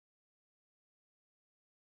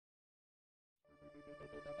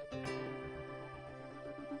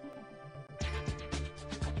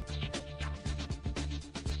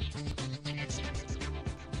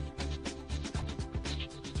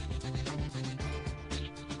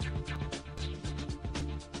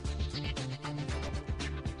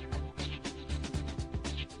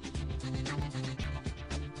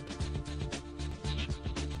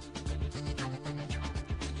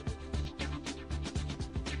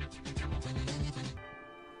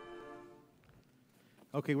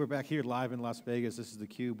Okay, we're back here live in Las Vegas. This is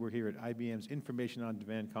theCUBE. We're here at IBM's Information on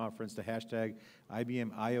Demand conference, the hashtag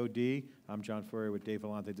IBMIOD. I'm John Furrier with Dave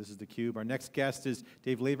Vellante. This is theCUBE. Our next guest is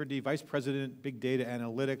Dave Laverty, Vice President, Big Data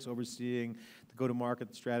Analytics, overseeing the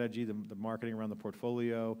go-to-market strategy, the marketing around the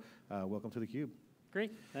portfolio. Welcome to theCUBE.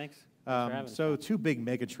 Great, thanks. Thanks for having us. So two big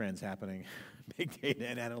mega trends happening, big data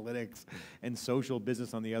and analytics and social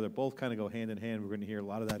business on the other. Both kind of go hand in hand. We're going to hear a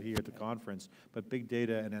lot of that here at the conference, but big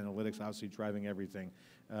data and analytics obviously driving everything.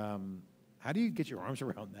 How do you get your arms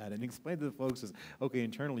around that and explain to the folks as, okay,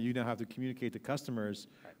 internally you now have to communicate to customers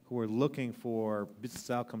who are looking for business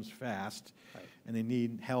outcomes fast and they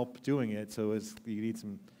need help doing it, so you need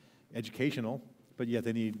some educational, but yet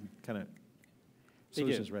they need kind of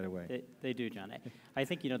solutions right away. They do, John. I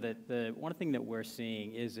think the one thing that we're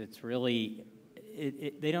seeing is it's really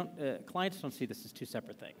clients don't see this as two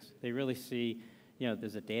separate things. They really see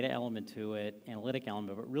there's a data element to it, analytic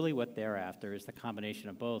element, but really what they're after is the combination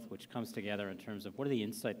of both, which comes together in terms of what are the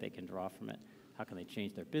insight they can draw from it, how can they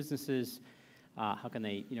change their businesses, how can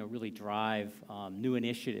they really drive new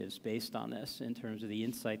initiatives based on this in terms of the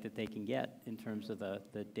insight that they can get in terms of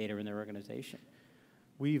the data in their organization.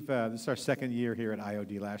 This is our second year here at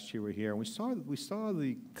IOD. Last year we were here, and we saw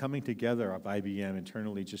the coming together of IBM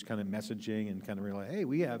internally, just kind of messaging and kind of realize, hey,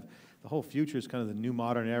 we have the whole future is kind of the new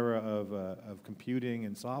modern era of computing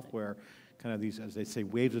and software. Kind of these, as they say,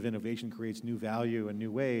 waves of innovation creates new value and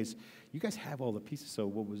new ways. You guys have all the pieces. So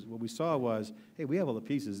what we saw was, hey, we have all the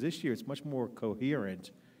pieces. This year it's much more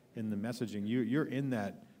coherent in the messaging. You're in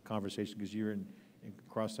that conversation because you're in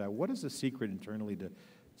across that. What is the secret internally to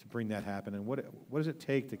bring that happen, and what does it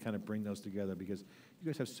take to kind of bring those together? Because you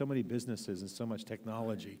guys have so many businesses and so much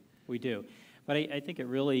technology. We do, but I think it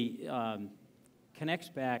really connects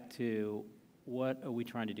back to what are we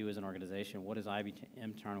trying to do as an organization? What is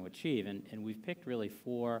IBM trying to achieve? And we've picked really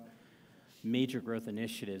 4 major growth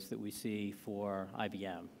initiatives that we see for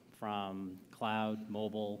IBM, from cloud,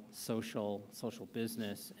 mobile, social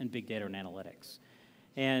business, and big data and analytics.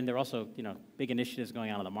 And there are also, big initiatives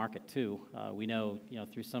going on in the market too. We know,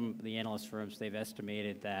 through some of the analyst firms, they've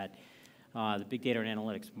estimated that the big data and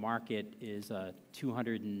analytics market is a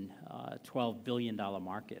 $212 billion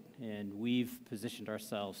market, and we've positioned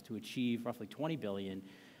ourselves to achieve roughly $20 billion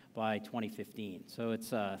by 2015. So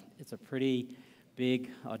it's a pretty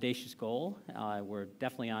big, audacious goal. We're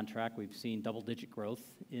definitely on track. We've seen double-digit growth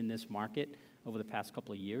in this market over the past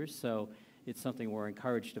couple of years. So it's something we're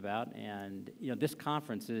encouraged about, and this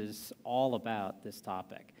conference is all about this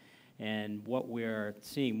topic. And what we're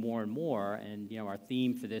seeing more and more, and our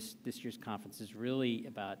theme for this year's conference is really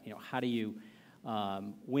about how do you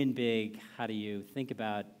win big, how do you think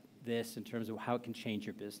about this in terms of how it can change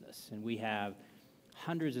your business. And we have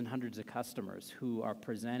hundreds and hundreds of customers who are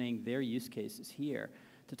presenting their use cases here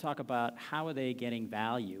to talk about how are they getting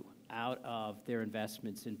value out of their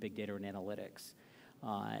investments in big data and analytics.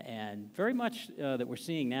 And very much that we're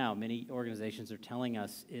seeing now, many organizations are telling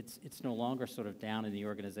us it's no longer sort of down in the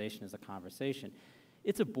organization as a conversation.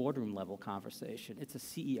 It's a boardroom level conversation. It's a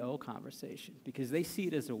CEO conversation because they see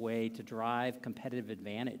it as a way to drive competitive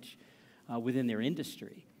advantage within their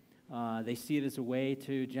industry. They see it as a way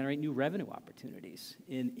to generate new revenue opportunities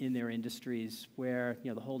in their industries where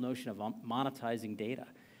the whole notion of monetizing data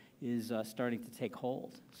is starting to take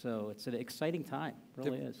hold. So it's an exciting time, it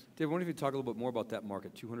really is. Dave, I wonder if you could talk a little bit more about that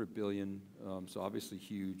market, $200 billion, so obviously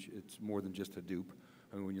huge. It's more than just Hadoop.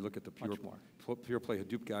 I mean, when you look at the pure play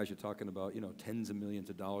Hadoop guys, you're talking about tens of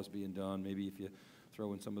millions of dollars being done. Maybe if you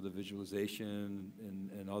throw in some of the visualization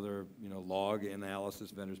and other log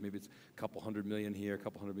analysis vendors, maybe it's a couple $100 million here, a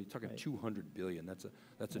couple $100 million. You're talking $200 billion.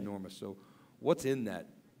 That's enormous. So what's in that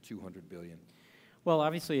 $200 billion? Well,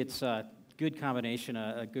 obviously it's good combination,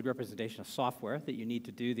 a good representation of software that you need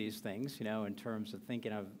to do these things, in terms of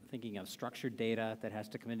thinking of structured data that has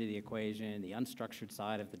to come into the equation, the unstructured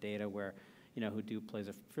side of the data where, Hadoop plays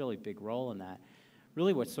a fairly big role in that.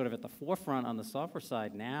 Really what's sort of at the forefront on the software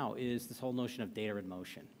side now is this whole notion of data in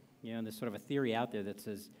motion. And there's sort of a theory out there that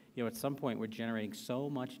says, at some point we're generating so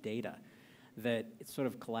much data that it sort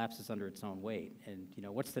of collapses under its own weight. And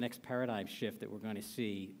what's the next paradigm shift that we're going to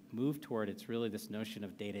see move toward? It's really this notion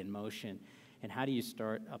of data in motion, and how do you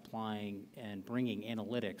start applying and bringing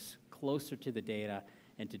analytics closer to the data,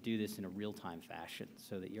 and to do this in a real-time fashion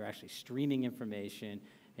so that you're actually streaming information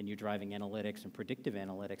and you're driving analytics and predictive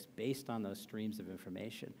analytics based on those streams of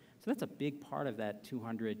information. So that's a big part of that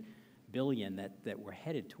 $200 billion that we're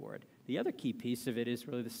headed toward. The other key piece of it is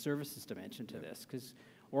really the services dimension to this, because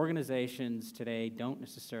organizations today don't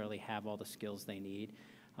necessarily have all the skills they need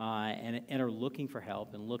and are looking for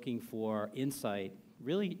help and looking for insight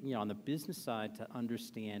really, on the business side to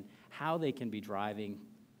understand how they can be driving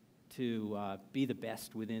to be the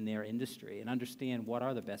best within their industry and understand what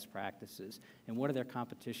are the best practices and what are their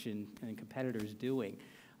competition and competitors doing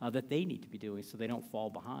that they need to be doing so they don't fall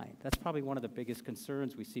behind. That's probably one of the biggest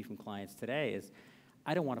concerns we see from clients today is,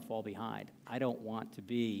 I don't want to fall behind. I don't want to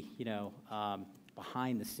be,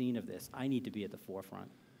 behind the scene of this. I need to be at the forefront.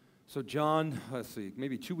 So John, let's see,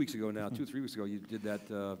 maybe 2 weeks ago now, 2 or 3 weeks ago, you did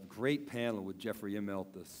that great panel with Jeffrey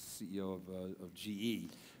Immelt, the CEO of GE.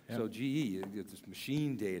 Yep. So GE, this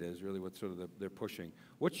machine data is really what sort of they're pushing.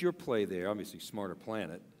 What's your play there? Obviously, Smarter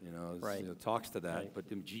Planet, Right. Talks to that, Right.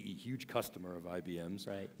 but GE, huge customer of IBM's.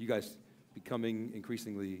 Right. You guys becoming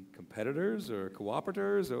increasingly competitors or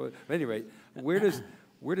cooperators? Or, at any rate, where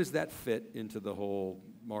does that fit into the whole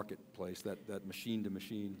marketplace, that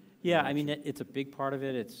machine-to-machine? Yeah, I mean, it's a big part of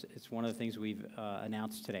it. It's one of the things we've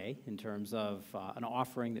announced today in terms of an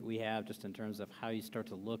offering that we have just in terms of how you start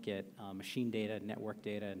to look at machine data, network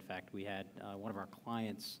data. In fact, we had one of our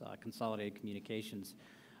clients, Consolidated Communications,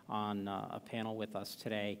 on a panel with us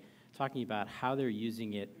today talking about how they're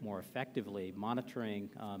using it more effectively,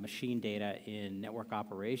 monitoring machine data in network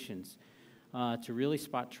operations to really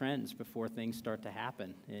spot trends before things start to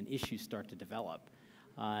happen and issues start to develop.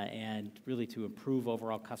 And really to improve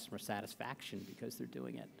overall customer satisfaction because they're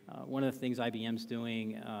doing it. One of the things IBM's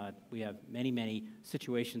doing, we have many, many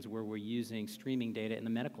situations where we're using streaming data in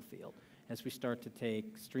the medical field as we start to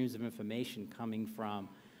take streams of information coming from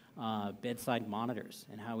bedside monitors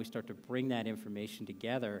and how we start to bring that information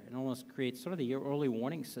together and almost create sort of the early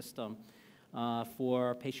warning system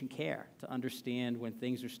for patient care to understand when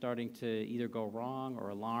things are starting to either go wrong or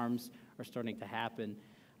alarms are starting to happen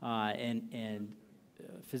and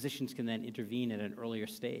physicians can then intervene at an earlier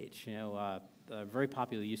stage. A very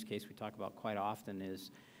popular use case we talk about quite often is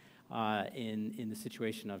in the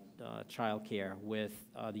situation of child care with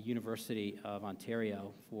the University of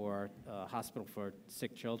Ontario for Hospital for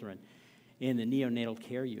Sick Children in the neonatal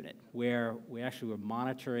care unit, where we actually were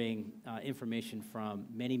monitoring information from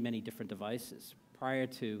many, many different devices. Prior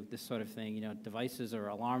to this sort of thing, devices or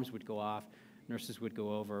alarms would go off, nurses would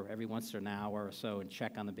go over every once in an hour or so and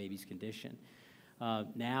check on the baby's condition.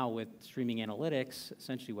 Now with streaming analytics,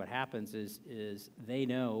 essentially what happens is they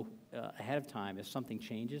know ahead of time if something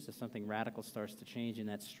changes, if something radical starts to change in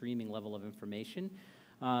that streaming level of information,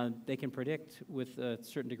 they can predict with a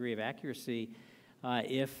certain degree of accuracy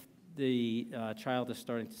if the child is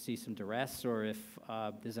starting to see some duress or if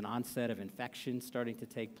there's an onset of infection starting to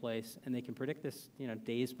take place, and they can predict this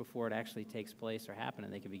days before it actually takes place or happen,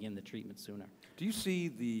 and they can begin the treatment sooner. Do you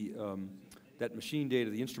see that machine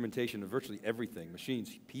data, the instrumentation of virtually everything,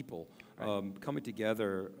 machines, people, right, coming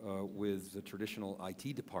together with the traditional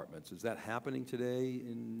IT departments? Is that happening today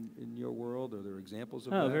in your world? Are there examples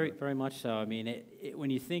of that? Very, very much so. I mean,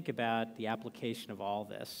 when you think about the application of all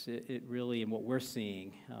this, it really, and what we're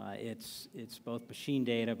seeing, it's both machine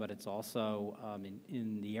data, but it's also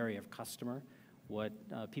in the area of customer, what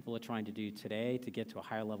people are trying to do today to get to a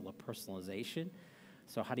higher level of personalization.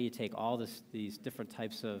 So how do you take all these different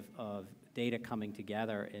types of data coming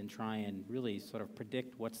together and try and really sort of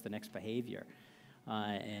predict what's the next behavior?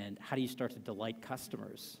 And how do you start to delight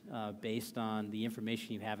customers based on the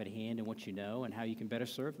information you have at hand and what you know and how you can better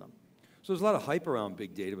serve them? So there's a lot of hype around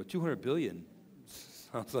big data, but 200 billion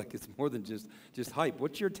sounds like it's more than just hype.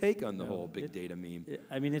 What's your take on the whole big data meme?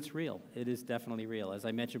 I mean, it's real. It is definitely real. As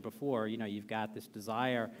I mentioned before, you've got this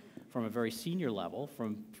desire from a very senior level,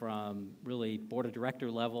 from really board of director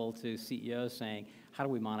level to CEOs saying, how do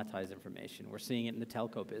we monetize information? We're seeing it in the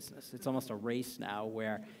telco business. It's almost a race now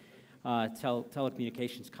where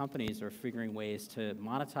telecommunications companies are figuring ways to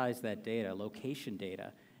monetize that data, location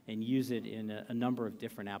data, and use it in a number of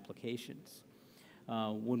different applications.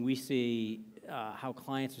 When we see how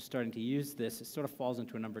clients are starting to use this, it sort of falls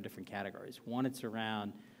into a number of different categories. One, it's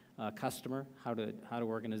around customer, how do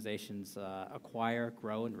organizations acquire,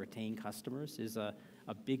 grow, and retain customers is a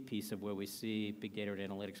big piece of where we see big data and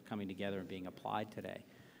analytics coming together and being applied today.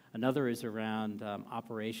 Another is around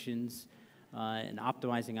operations and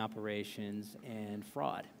optimizing operations, and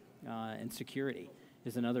fraud and security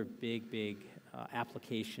is another big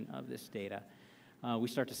application of this data. We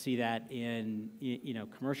start to see that in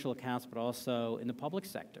commercial accounts, but also in the public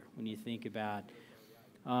sector. When you think about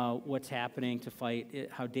what's happening to fight,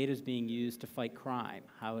 how data is being used to fight crime,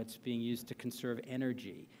 how it's being used to conserve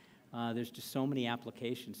energy. There's just so many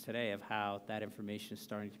applications today of how that information is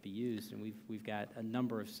starting to be used, and we've got a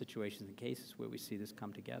number of situations and cases where we see this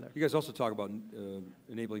come together. You guys also talk about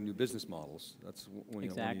enabling new business models. That's one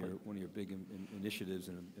of your big initiatives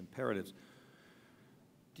and imperatives.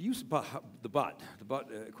 Do you,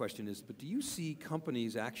 the question is, but do you see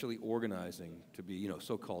companies actually organizing to be,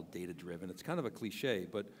 so-called data-driven? It's kind of a cliche,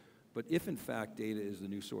 but if in fact data is the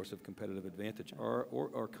new source of competitive advantage,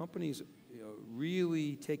 are companies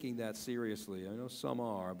really taking that seriously? I know some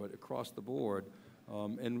are, but across the board,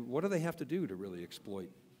 and what do they have to do to really exploit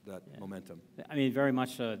that momentum? I mean, very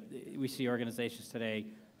much we see organizations today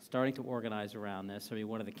starting to organize around this. I mean,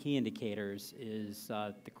 one of the key indicators is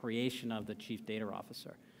the creation of the chief data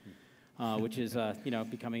officer, which is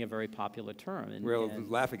becoming a very popular term. We're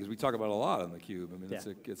laughing because we talk about it a lot on theCUBE. I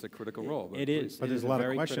mean, it's a critical role. But it is. But there's a lot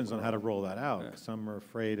of questions on how to role. roll that out. Yeah. Some are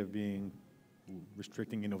afraid of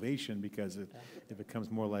restricting innovation because it becomes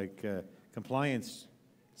more like compliance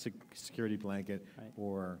security blanket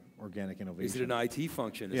or organic innovation. Is it an IT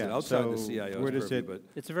function? Is it outside the CIO's where does purview?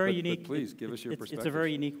 It's a very unique. But please give us your perspective. It's a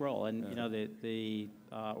very unique role, and the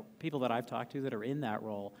people that I've talked to that are in that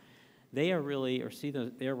role, they are really see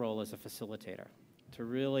their role as a facilitator to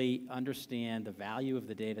really understand the value of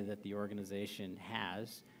the data that the organization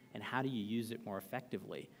has and how do you use it more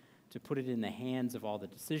effectively to put it in the hands of all the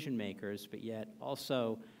decision makers, but yet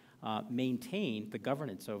also maintain the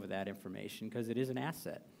governance over that information because it is an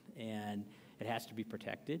asset and it has to be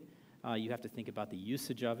protected. You have to think about the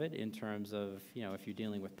usage of it in terms of, if you're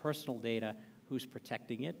dealing with personal data, who's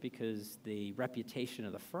protecting it because the reputation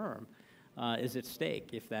of the firm is at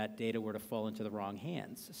stake if that data were to fall into the wrong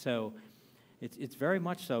hands. So it's very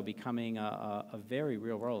much so becoming a very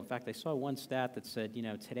real role. In fact, I saw one stat that said,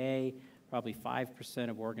 today probably 5%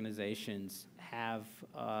 of organizations have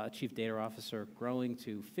a chief data officer, growing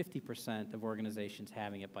to 50% of organizations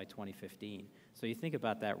having it by 2015. So you think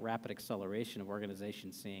about that rapid acceleration of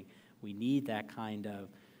organizations saying, we need that kind of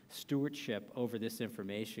stewardship over this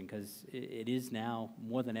information because it is now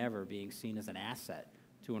more than ever being seen as an asset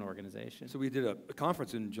to an organization. So we did a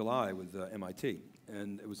conference in July with MIT,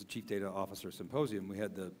 and it was a Chief Data Officer Symposium. We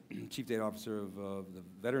had the Chief Data Officer of the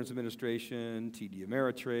Veterans Administration, TD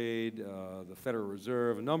Ameritrade, the Federal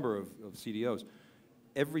Reserve, a number of CDOs.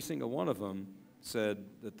 Every single one of them said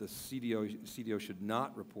that the CDO should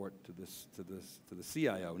not report to the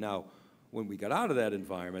CIO. Now, when we got out of that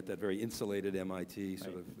environment, that very insulated MIT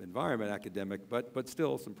sort of environment, academic, but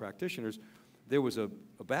still some practitioners, there was a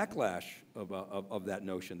backlash of that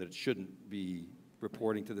notion that it shouldn't be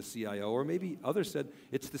reporting to the CIO, or maybe others said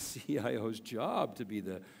it's the CIO's job to be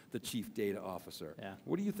the chief data officer. Yeah.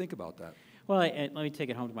 What do you think about that? Well, let me take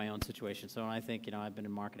it home to my own situation. So I think, I've been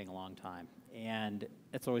in marketing a long time, and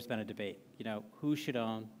it's always been a debate. Who should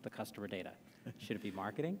own the customer data? Should it be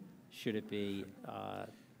marketing? Should it be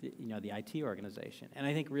the IT organization? And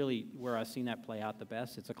I think really where I've seen that play out the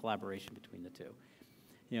best, it's a collaboration between the two.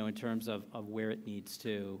 In terms of where it needs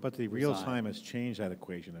to But the reside. real time has changed that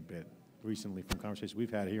equation a bit recently from conversations we've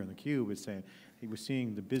had here on theCUBE. Is saying we're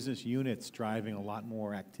seeing the business units driving a lot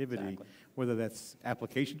more activity, whether that's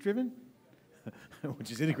application driven, which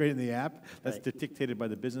is integrated in the app, that's dictated by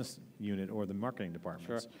the business unit or the marketing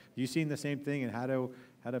departments. Sure. You seeing the same thing, and how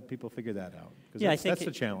do people figure that out? Because that's the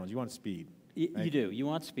challenge. You want speed. Right? You do. You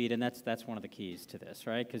want speed, and that's one of the keys to this,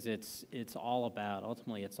 right? Because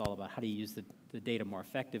ultimately it's all about how do you use the data more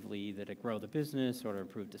effectively, either to grow the business or to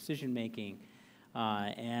improve decision making.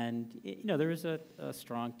 And there is a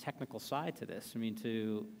strong technical side to this. I mean,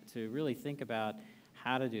 to really think about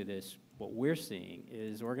how to do this, what we're seeing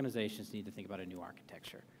is organizations need to think about a new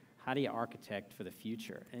architecture. How do you architect for the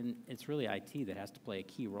future? And it's really IT that has to play a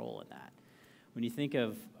key role in that. When you think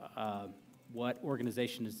of what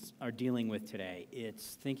organizations are dealing with today,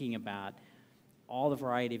 it's thinking about all the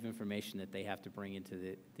variety of information that they have to bring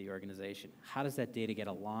into the organization. How does that data get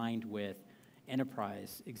aligned with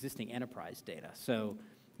existing enterprise data? So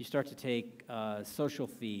you start to take social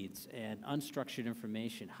feeds and unstructured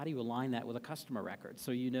information. How do you align that with a customer record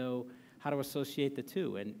so you know how to associate the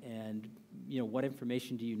two? And what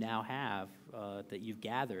information do you now have that you've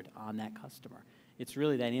gathered on that customer? It's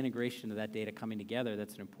really that integration of that data coming together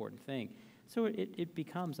that's an important thing. So it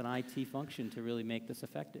becomes an IT function to really make this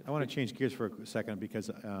effective. I want to change gears for a second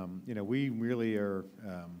because we really are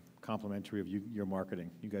complimentary of your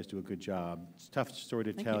marketing. You guys do a good job. It's a tough story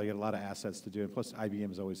to tell. You got a lot of assets to do. And plus, IBM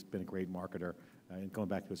has always been a great marketer, going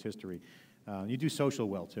back to its history. You do social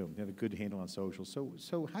well too. You have a good handle on social.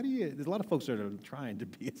 So how do you? There's a lot of folks that are trying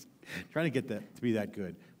to get that to be that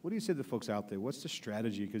good. What do you say to the folks out there? What's the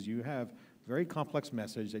strategy? Because you have very complex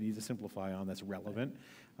message that you need to simplify on that's relevant.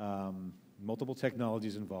 Multiple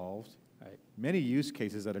technologies involved. Right. Many use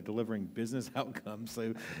cases that are delivering business outcomes.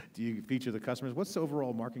 So do you feature the customers? What's the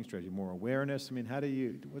overall marketing strategy? More awareness? I mean,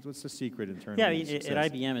 what's the secret in terms of at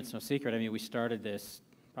IBM, it's no secret. I mean, we started this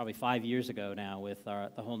probably 5 years ago now with the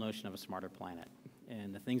whole notion of a smarter planet.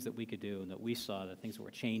 and the things that we could do and that we saw, the things that were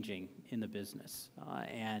changing in the business.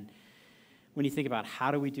 And when you think about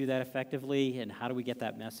how do we do that effectively and how do we get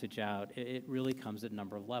that message out, it really comes at a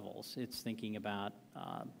number of levels. It's thinking about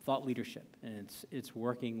thought leadership, and it's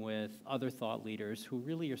working with other thought leaders who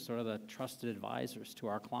really are sort of the trusted advisors to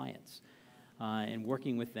our clients, and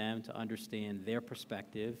working with them to understand their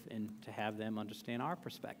perspective and to have them understand our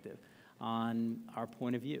perspective on our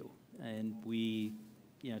point of view. And we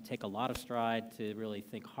take a lot of stride to really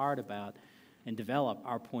think hard about and develop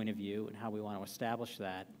our point of view and how we want to establish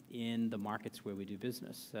that in the markets where we do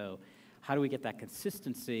business. So how do we get that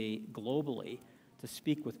consistency globally to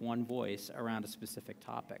speak with one voice around a specific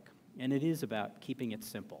topic? And it is about keeping it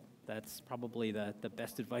simple. That's probably the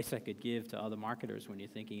best advice I could give to other marketers when you're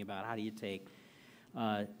thinking about how do you take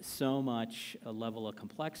so much a level of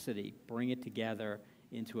complexity, bring it together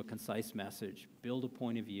into a concise message, build a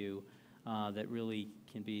point of view that really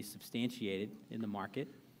can be substantiated in the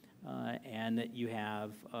market, and that you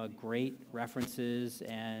have great references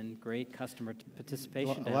and great customer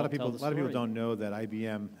participation. A lot of people don't know that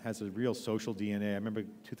IBM has a real social DNA. I remember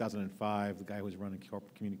 2005, the guy who was running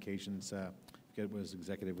corporate communications, I forget what his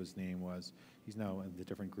executive's name was. He's now in a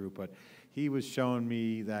different group, but he was showing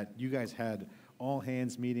me that you guys had all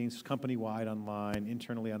hands meetings, company-wide online,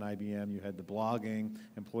 internally on IBM. You had the blogging,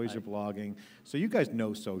 employees are blogging. So you guys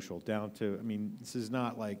know social down to, I mean, this is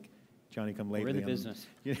not like Johnny-come-lately. We're in the business.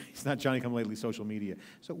 It's not Johnny-come-lately social media.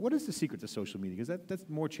 So what is the secret to social media? Because that's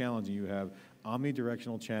more challenging. You have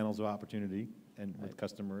omnidirectional channels of opportunity and with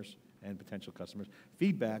customers and potential customers.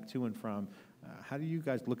 Feedback to and from. How do you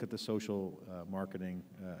guys look at the social marketing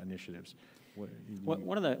initiatives?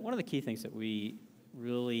 One of the key things that we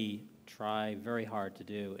really try very hard to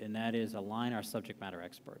do, and that is align our subject matter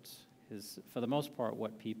experts. Because for the most part,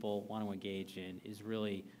 what people want to engage in is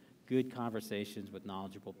really good conversations with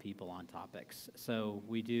knowledgeable people on topics. So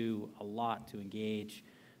we do a lot to engage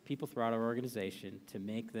people throughout our organization to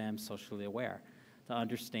make them socially aware, to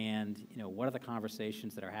understand, what are the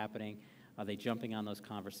conversations that are happening? Are they jumping on those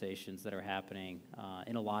conversations that are happening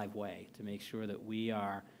in a live way to make sure that we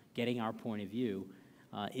are getting our point of view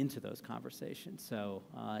into those conversations? So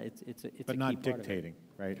it's a key part of it. But not dictating,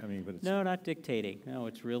 right? I mean, but it's no, not dictating. No,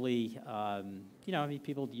 it's really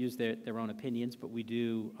people use their own opinions, but we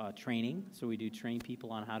do training. So we do train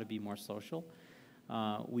people on how to be more social.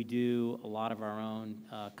 We do a lot of our own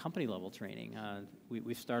company level training.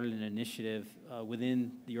 We've started an initiative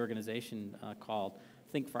within the organization called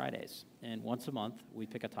Think Fridays, and once a month we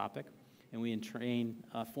pick a topic and we train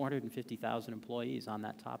 450,000 employees on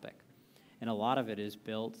that topic. And a lot of it is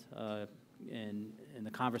built in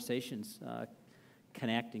the conversations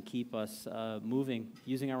connect and keep us moving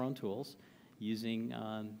using our own tools, using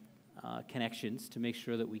connections to make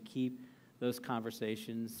sure that we keep those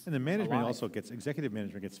conversations And the management alive. also executive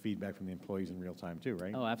management gets feedback from the employees in real time too,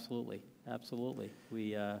 right? Oh, absolutely, absolutely.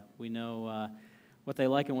 We know what they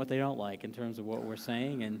like and what they don't like in terms of what we're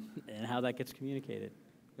saying and how that gets communicated.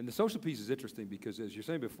 And the social piece is interesting because, as you're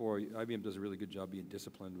saying before, IBM does a really good job being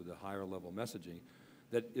disciplined with a higher level messaging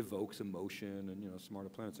that evokes emotion, and Smarter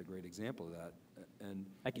Planet's a great example of that. And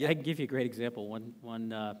I can give you a great example.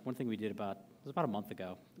 One thing we did about a month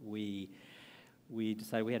ago, we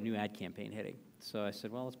decided we had a new ad campaign hitting. So I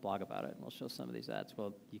said, well, let's blog about it, and we'll show some of these ads.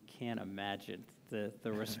 Well, you can't imagine the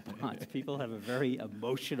response. People have a very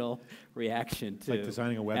emotional reaction to like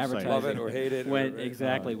designing a website. advertising. love it or hate it.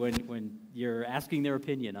 Exactly, when you're asking their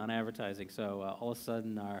opinion on advertising. So all of a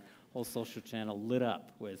sudden, our whole social channel lit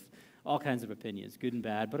up with all kinds of opinions, good and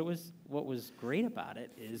bad. But what was great about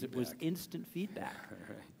it is it was instant feedback.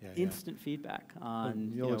 Instant feedback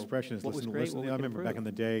on the old expression is what was listen. great, Listen. what we I could remember back in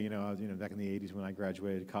improve. the day, back in the '80s when I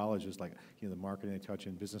graduated college, it was like the marketing I taught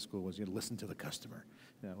you in business school was listen to the customer.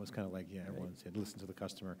 It was kind of like everyone said listen to the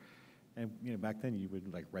customer. And back then you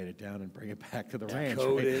would like write it down and bring it back to the ranch.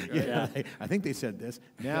 Code right? it, right? Yeah, I think they said this.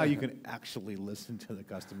 Now you can actually listen to the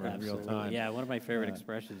customer in real Absolutely. time. Yeah, one of my favorite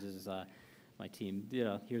expressions is my team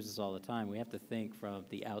hears this all the time. We have to think from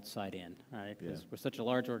the outside in, right? Because we're such a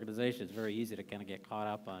large organization, it's very easy to kind of get caught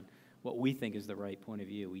up on what we think is the right point of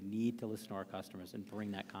view. We need to listen to our customers and bring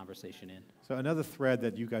that conversation in. So another thread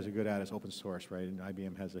that you guys are good at is open source, right? And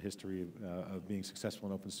IBM has a history of being successful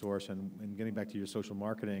in open source. And getting back to your social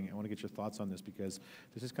marketing, I want to get your thoughts on this because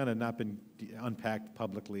this has kind of not been unpacked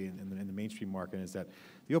publicly in the mainstream market, is that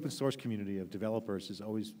the open source community of developers has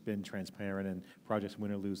always been transparent and projects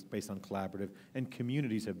win or lose based on collaborative, and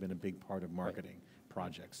communities have been a big part of marketing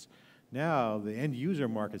projects. Now, the end user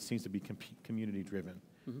market seems to be community driven.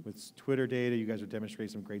 With Twitter data, you guys are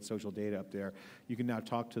demonstrating some great social data up there. You can now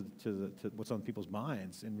talk to what's on people's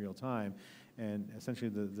minds in real time. And essentially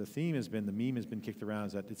the theme has been, the meme has been kicked around,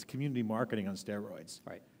 is that it's community marketing on steroids.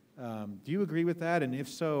 Right. Do you agree with that? And if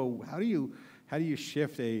so, how do you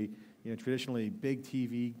shift a traditionally big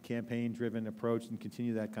TV campaign-driven approach and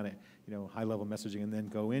continue that kind of high-level messaging, and then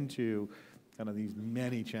go into kind of these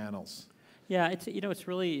many channels? Yeah,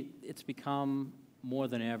 it's become more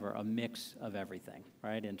than ever a mix of everything,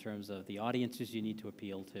 right? In terms of the audiences you need to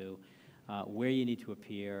appeal to, where you need to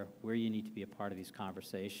appear, where you need to be a part of these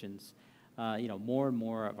conversations. More and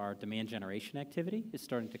more of our demand generation activity is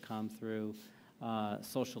starting to come through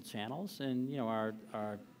social channels, and our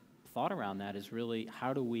thought around that is really,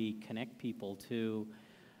 how do we connect people to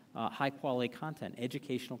high-quality content,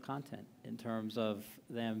 educational content, in terms of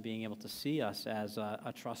them being able to see us as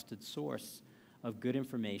a trusted source of good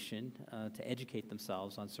information to educate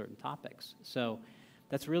themselves on certain topics. So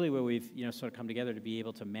that's really where we've sort of come together to be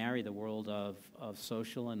able to marry the world of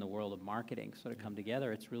social and the world of marketing sort of come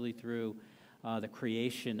together. It's really through the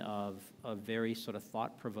creation of very sort of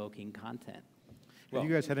thought-provoking content. Have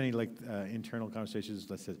you guys had any internal conversations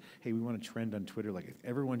that says, hey, we want to trend on Twitter, like if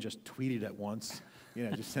everyone just tweeted at once,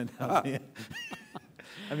 just send out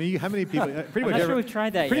I mean, how many people? I'm not sure we've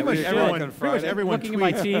tried that pretty yet. Much everyone looking tweets. at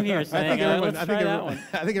my team here saying, let's try that one.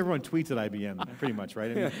 I think everyone tweets at IBM, pretty much,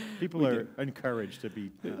 right? I mean, people are encouraged to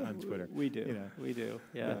be on Twitter. We do. We do.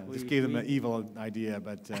 Yeah. Just gave them an evil idea,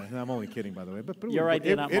 but I'm only kidding, by the way. But your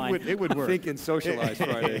idea, not mine. It would work. Think and socialize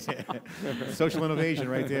Fridays. Social innovation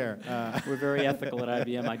right there. We're very ethical at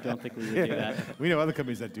IBM. I don't think we would do that. We know other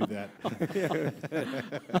companies that do that.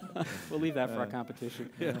 We'll leave that for our competition.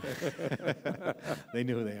 They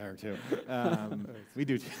knew who they are, too. We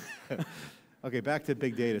do. Okay, back to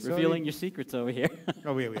big data. Revealing your secrets over here.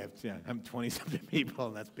 Oh, we have, I'm 20-something people,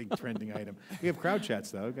 and that's a big trending item. We have crowd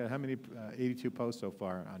chats, though. We've got how many? 82 posts so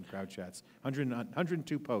far on crowd chats.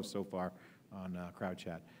 102 posts so far on crowd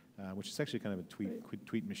chat, which is actually kind of a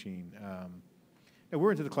tweet machine. And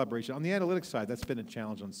we're into the collaboration. On the analytics side, that's been a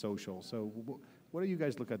challenge on social. So what do you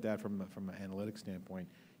guys look at that from an analytics standpoint?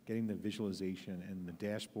 Getting the visualization and the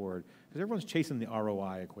dashboard, because everyone's chasing the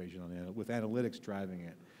ROI equation with analytics driving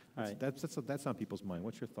it. That's on people's mind.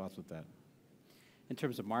 What's your thoughts with that? In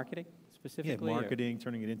terms of marketing, specifically? Yeah, marketing,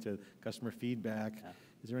 turning it into customer feedback. Yeah.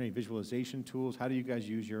 Is there any visualization tools? How do you guys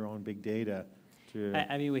use your own big data to...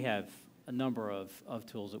 I mean, we have a number of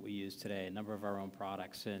tools that we use today, a number of our own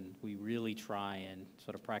products, and we really try and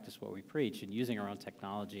sort of practice what we preach, and using our own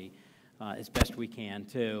technology as best we can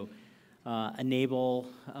to enable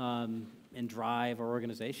and drive our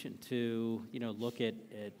organization to look at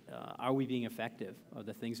are we being effective? Are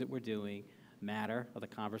the things that we're doing matter? Are the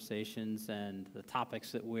conversations and the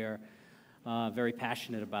topics that we're very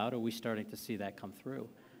passionate about, are we starting to see that come through?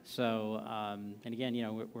 So, and again,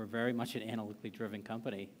 we're very much an analytically driven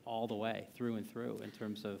company all the way through and through in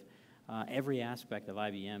terms of every aspect of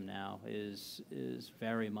IBM now is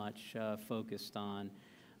very much focused on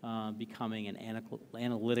becoming an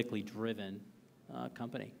analytically driven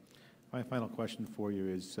company. My final question for you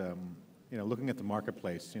is, looking at the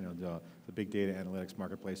marketplace, the big data analytics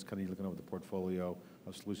marketplace, kind of looking over the portfolio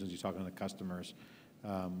of solutions, you're talking to the customers.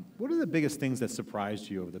 What are the biggest things that surprised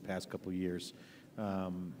you over the past couple of years?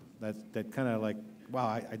 That kind of like, wow,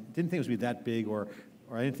 I didn't think it was going to be that big, or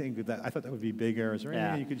I didn't think that, I thought that would be bigger. Is there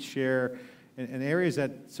anything you could share in areas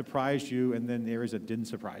that surprised you and then areas that didn't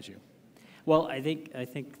surprise you? Well, I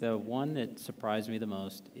think the one that surprised me the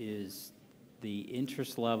most is the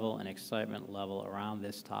interest level and excitement level around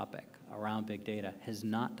this topic, around big data, has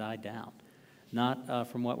not died down. Not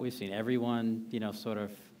from what we've seen. Everyone, sort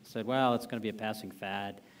of said, well, it's going to be a passing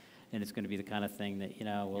fad, and it's going to be the kind of thing that,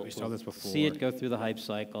 we'll see it go through the hype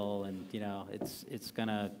cycle, and, it's going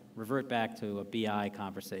to revert back to a BI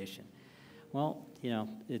conversation. Well,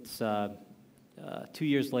 it's 2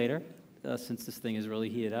 years later, since this thing has really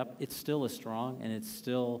heated up, it's still as strong, and it's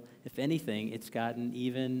still, if anything, it's gotten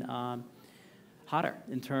even hotter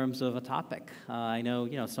in terms of a topic. I know,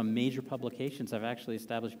 some major publications have actually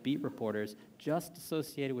established beat reporters just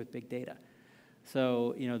associated with big data.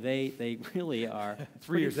 So, they really are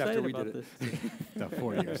 3 years after we did it. No,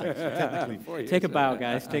 4 years, technically. 4 years. Take a bow,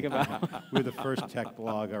 guys, take a bow. We're the first tech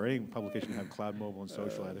blog or any publication to have cloud, mobile, and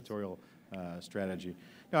social editorial strategy.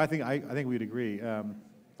 No, I think we'd agree.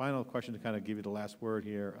 Final question to kind of give you the last word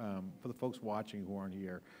here. For the folks watching who aren't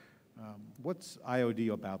here, what's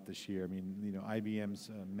IOD about this year? I mean, IBM's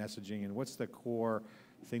messaging, and what's the core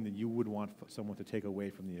thing that you would want someone to take away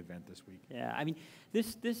from the event this week? Yeah, I mean,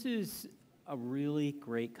 this is a really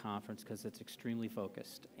great conference because it's extremely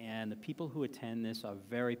focused, and the people who attend this are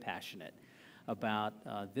very passionate about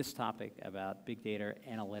this topic, about big data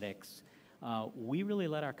analytics, We really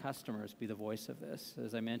let our customers be the voice of this.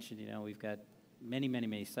 As I mentioned, we've got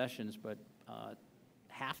many sessions, but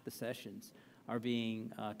half the sessions are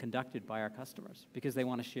being conducted by our customers because they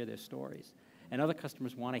want to share their stories. And other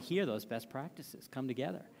customers want to hear those best practices come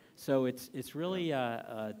together. So it's really,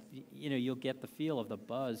 you'll get the feel of the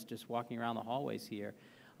buzz just walking around the hallways here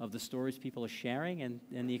of the stories people are sharing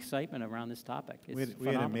and the excitement around this topic. We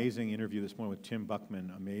had an amazing interview this morning with Tim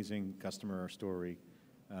Buckman, amazing customer story,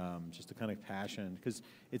 just the kind of passion, because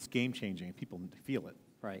it's game-changing. People feel it.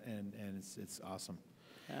 Right. And it's awesome.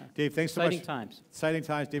 Yeah. Dave, thanks so much. Exciting times. Exciting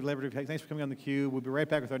times. Dave Laverty, thanks for coming on theCUBE. We'll be right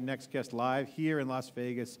back with our next guest live here in Las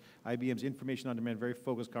Vegas. IBM's Information on Demand, very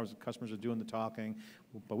focused. Customers are doing the talking.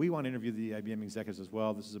 But we want to interview the IBM executives as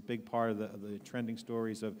well. This is a big part of the trending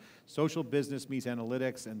stories of social business meets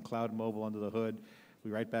analytics and cloud mobile under the hood.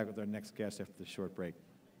 We'll be right back with our next guest after this short break.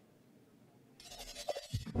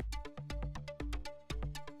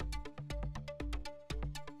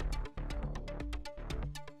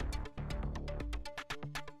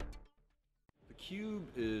 theCUBE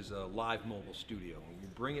is a live mobile studio, and we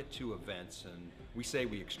bring it to events, and we say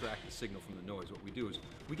we extract the signal from the noise. What we do is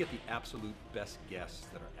we get the absolute best guests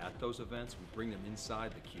that are at those events, we bring them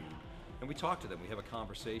inside theCUBE, and we talk to them, we have a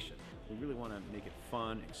conversation. We really want to make it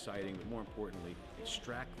fun, exciting, but more importantly,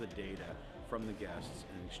 extract the data from the guests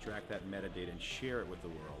and extract that metadata and share it with the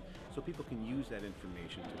world so people can use that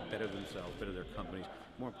information to better themselves, better their companies,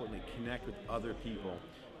 more importantly, connect with other people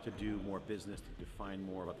to do more business, to define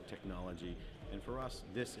more about the technology. And for us,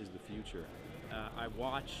 this is the future. I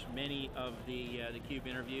watch many of the CUBE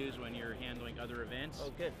interviews when you're handling other events. Oh,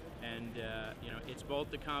 good. And it's both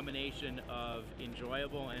the combination of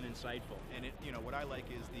enjoyable and insightful. And what I like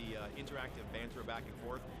is the interactive banter back and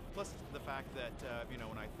forth, plus the fact that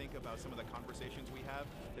when I think about some of the conversations we have,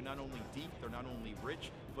 they're not only deep, they're not only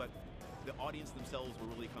rich, but the audience themselves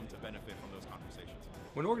will really come to benefit from those conversations.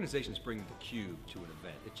 When organizations bring theCUBE to an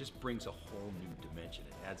event, it just brings a whole new dimension.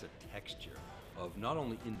 It adds a texture of not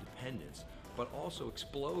only independence, but also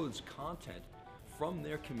explodes content from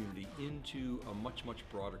their community into a much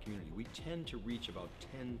broader community. We tend to reach about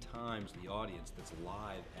 10 times the audience that's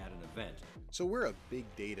live at an event. So we're a big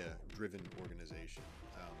data-driven organization.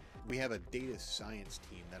 We have a data science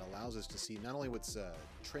team that allows us to see not only what's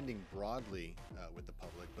trending broadly with the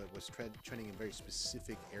public, but what's trending in very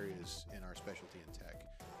specific areas in our specialty in tech.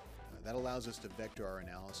 That allows us to vector our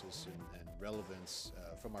analysis and relevance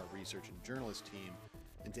from our research and journalist team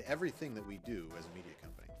into everything that we do as a media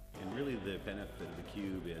company. And really the benefit of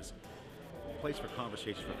theCUBE is a place for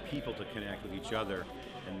conversations for people to connect with each other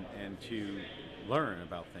and to learn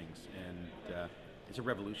about things. And it's a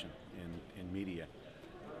revolution in media.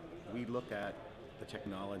 We look at the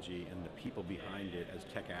technology and the people behind it as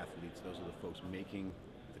tech athletes. Those are the folks making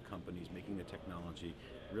the companies, making the technology,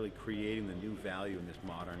 really creating the new value in this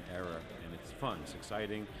modern era. And it's fun, it's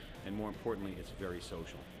exciting, and more importantly, it's very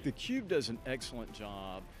social. theCUBE does an excellent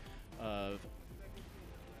job of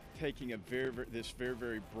taking this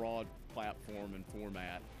very broad platform and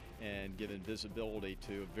format and giving visibility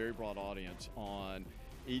to a very broad audience on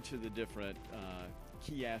each of the different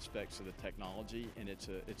key aspects of the technology, and it's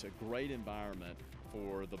a great environment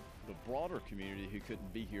for the broader community who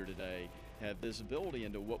couldn't be here today, have visibility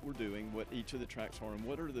into what we're doing, what each of the tracks are, and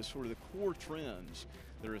what are the sort of the core trends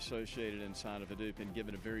that are associated inside of Hadoop, and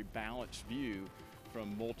given a very balanced view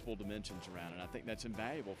from multiple dimensions around it. I think that's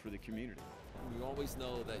invaluable for the community. You always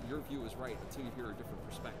know that your view is right until you hear a different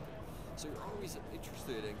perspective. So you're always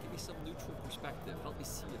interested in, give me some neutral perspective, help me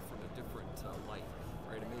see it from a different light.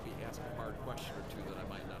 Right, and maybe ask a hard question or two that I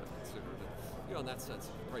might not have considered. And, in that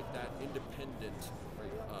sense, right, that independent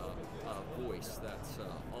voice, that's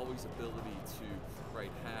always ability to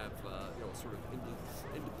have sort of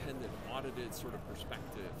independent, audited sort of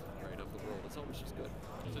perspective, right, of the world. It's always just good.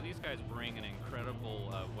 So these guys bring an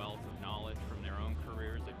incredible wealth of knowledge from their own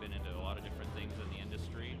careers. They've been into a lot of different things in the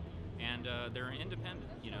industry. And they're independent,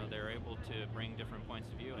 they're able to bring different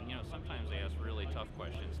points of view, and sometimes they ask really tough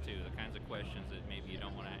questions too, the kinds of questions that maybe you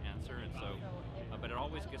don't want to answer, and so, but it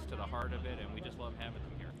always gets to the heart of it, and we just love having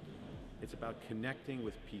them here. It's about connecting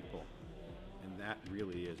with people, and that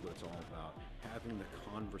really is what it's all about. Having the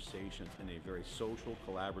conversations in a very social,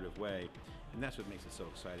 collaborative way, and that's what makes it so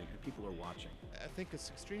exciting, and people are watching. I think it's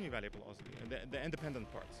extremely valuable also, the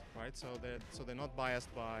independent parts, right? So they're not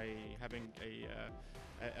biased by having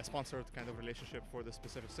a sponsored kind of relationship for the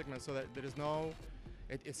specific segment, so that there is no,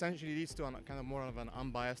 it essentially leads to kind of more of an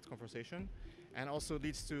unbiased conversation, and also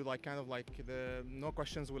leads to no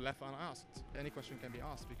questions were left unasked. Any question can be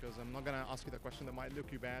asked, because I'm not going to ask you the question that might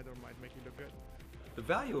look you bad or might make you look good. The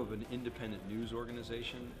value of an independent news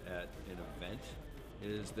organization at an event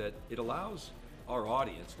is that it allows our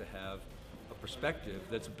audience to have a perspective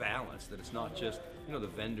that's balanced, that it's not just, you know, the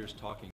vendors talking